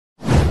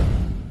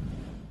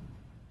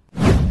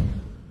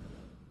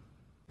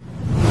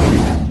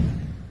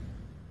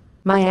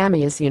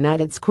Miami as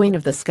United's Queen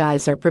of the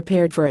Skies are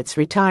prepared for its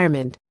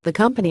retirement. The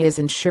company is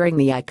ensuring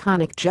the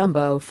iconic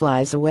jumbo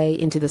flies away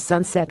into the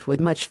sunset with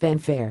much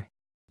fanfare.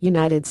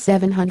 United's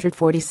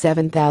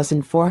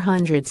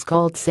 747,400s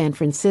called San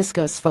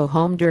Francisco's SFO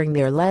home during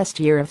their last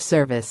year of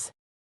service.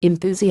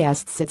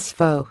 Enthusiasts at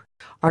SFO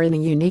are in a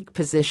unique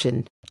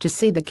position to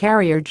see the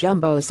carrier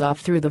jumbos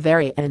off through the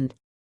very end.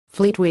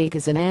 Fleet Week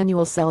is an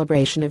annual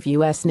celebration of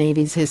U.S.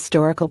 Navy's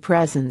historical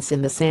presence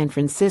in the San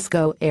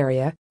Francisco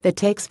area that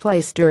takes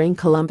place during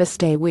Columbus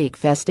Day week.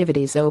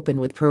 Festivities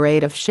open with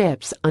parade of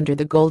ships under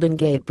the Golden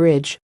Gate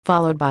Bridge,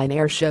 followed by an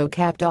air show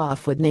capped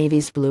off with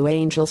Navy's Blue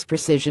Angels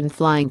precision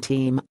flying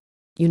team.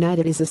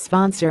 United is a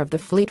sponsor of the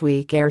Fleet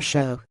Week Air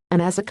Show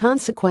and as a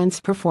consequence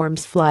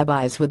performs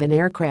flybys with an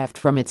aircraft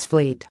from its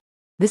fleet.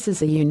 This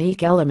is a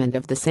unique element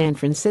of the San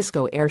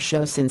Francisco Air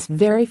Show since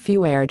very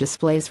few air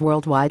displays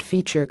worldwide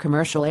feature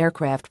commercial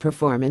aircraft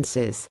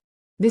performances.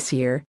 This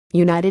year,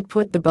 United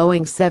put the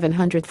Boeing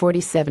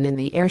 747 in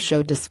the air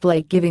show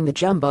display, giving the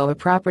jumbo a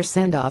proper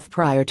send-off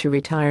prior to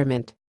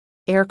retirement.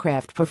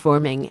 Aircraft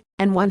performing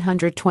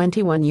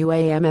N121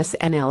 UAMS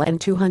NLN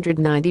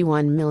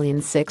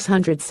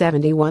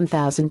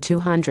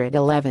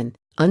 291,671,211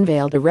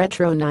 unveiled a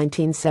retro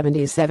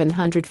 1970s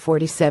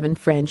 747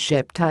 French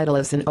ship title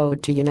as an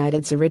ode to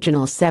United's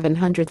original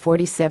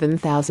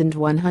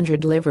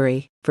 747,100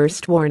 livery,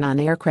 first worn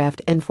on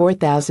aircraft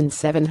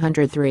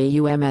N4703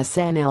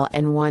 UMSNL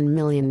and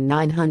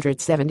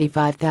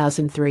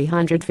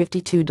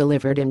 1,975,352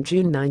 delivered in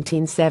June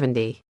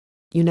 1970.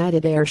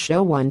 United Air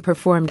Show 1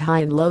 performed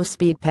high and low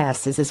speed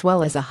passes as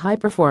well as a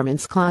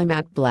high-performance climb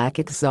at Black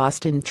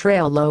Exhaust and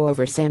Trail Low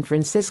over San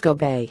Francisco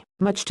Bay.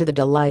 Much to the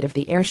delight of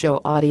the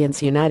airshow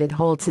audience, United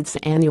holds its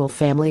annual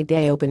Family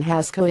Day open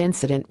house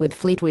coincident with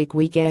Fleet Week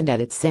weekend at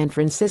its San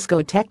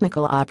Francisco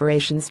Technical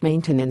Operations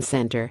Maintenance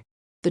Center.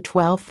 The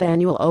 12th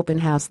annual open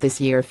house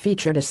this year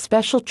featured a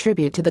special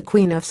tribute to the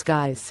Queen of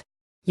Skies.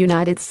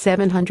 United's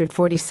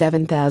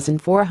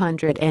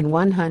 747,400 and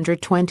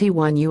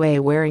 121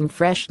 UA wearing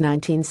fresh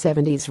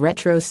 1970s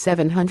retro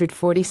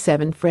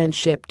 747 French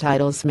ship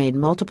titles made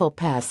multiple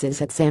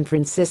passes at San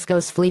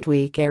Francisco's Fleet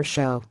Week Air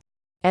Show.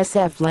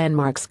 SF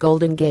landmarks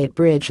Golden Gate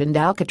Bridge and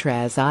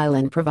Alcatraz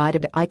Island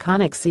provided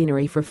iconic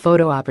scenery for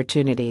photo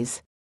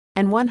opportunities.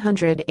 And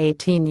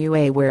 118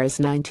 UA wears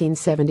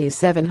 1970s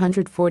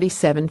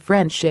 747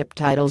 French ship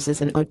titles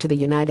as an ode to the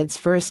United's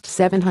first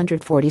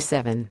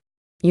 747.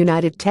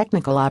 United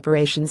Technical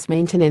Operations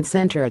Maintenance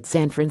Center at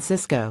San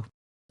Francisco.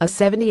 A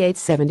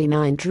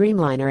 78-79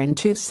 Dreamliner and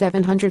two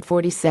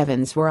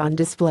 747s were on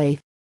display.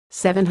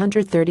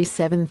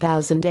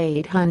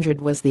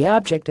 737,800 was the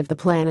object of the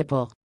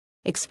planable.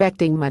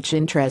 Expecting much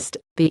interest,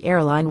 the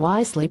airline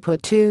wisely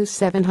put two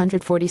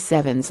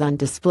 747s on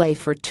display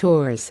for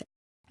tours.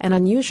 An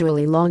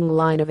unusually long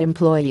line of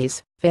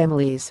employees,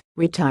 families,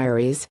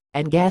 retirees,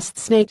 and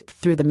guests snaked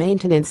through the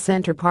maintenance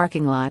center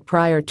parking lot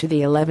prior to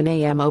the 11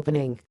 a.m.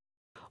 opening.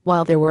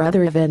 While there were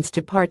other events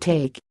to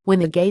partake, when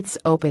the gates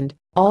opened,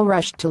 all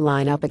rushed to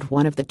line up at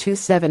one of the two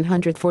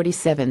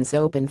 747s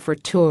open for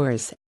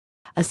tours.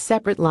 A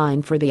separate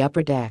line for the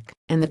upper deck,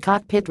 and the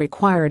cockpit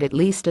required at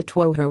least a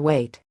 2-hour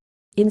wait.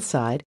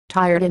 Inside,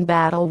 tired and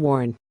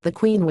battle-worn, the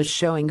Queen was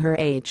showing her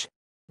age.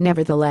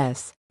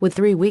 Nevertheless, with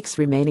 3 weeks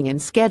remaining in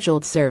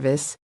scheduled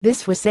service,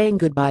 this was saying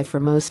goodbye for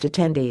most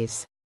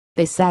attendees.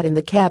 They sat in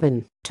the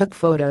cabin, took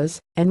photos,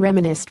 and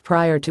reminisced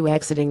prior to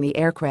exiting the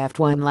aircraft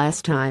one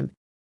last time.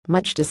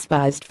 Much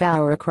despised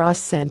Fowler across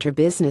center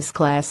business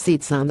class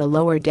seats on the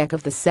lower deck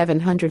of the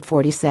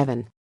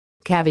 747.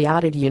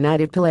 Caveated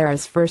United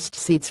Polaris first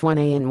seats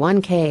 1A and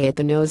 1K at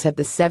the nose of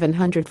the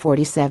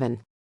 747.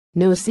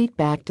 No seat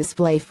back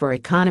display for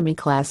economy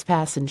class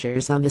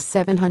passengers on the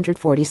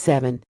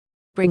 747.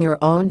 Bring your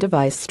own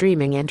device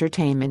streaming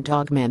entertainment,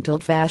 augment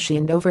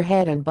old-fashioned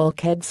overhead and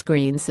bulkhead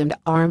screens and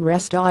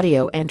armrest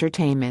audio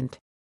entertainment.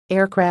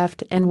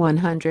 Aircraft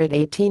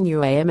N118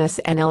 UAMS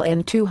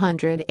NLN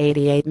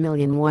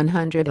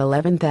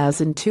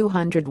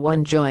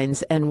 288,111,201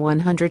 joins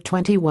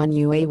N121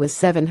 UA with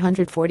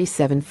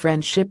 747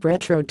 French ship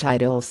retro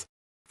titles.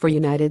 For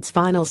United's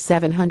final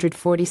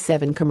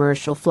 747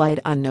 commercial flight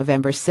on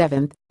November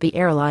 7, the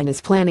airline is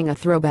planning a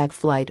throwback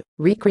flight,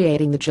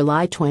 recreating the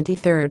July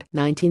 23,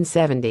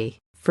 1970,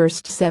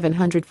 first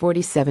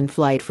 747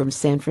 flight from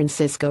San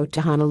Francisco to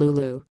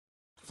Honolulu.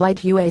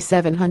 Flight UA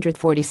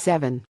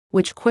 747,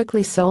 which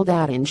quickly sold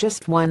out in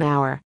just 1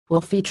 hour,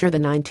 will feature the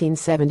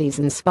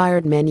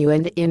 1970s-inspired menu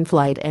and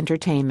in-flight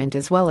entertainment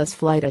as well as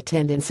flight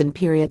attendants in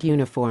period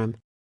uniform.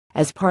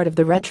 As part of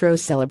the retro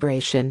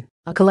celebration,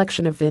 a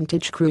collection of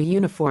vintage crew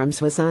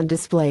uniforms was on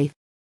display.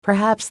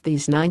 Perhaps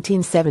these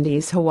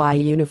 1970s Hawaii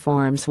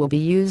uniforms will be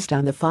used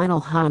on the final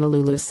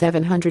Honolulu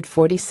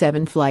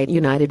 747 flight.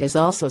 United is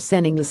also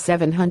sending the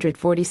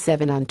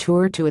 747 on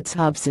tour to its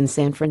hubs in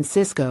San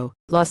Francisco,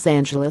 Los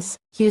Angeles,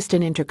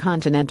 Houston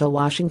Intercontinental,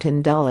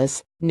 Washington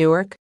Dulles,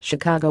 Newark,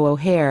 Chicago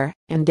O'Hare,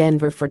 and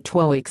Denver for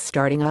 12 weeks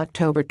starting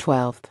October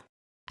 12.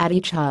 At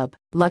each hub,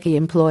 lucky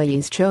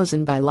employees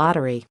chosen by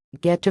lottery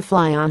get to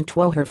fly on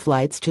 12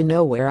 flights to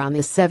nowhere on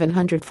the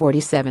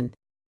 747.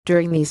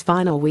 During these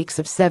final weeks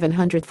of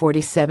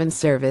 747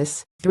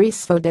 service, 3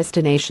 SFO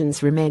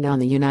destinations remain on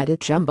the United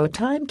Jumbo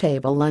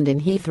timetable: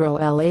 London Heathrow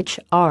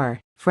LHR,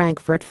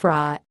 Frankfurt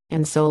FRA,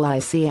 and Seoul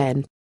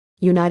ICN.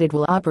 United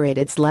will operate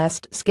its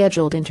last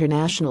scheduled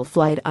international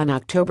flight on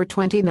October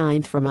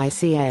 29 from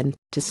ICN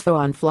to SFO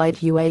on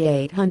flight UA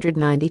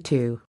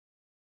 892.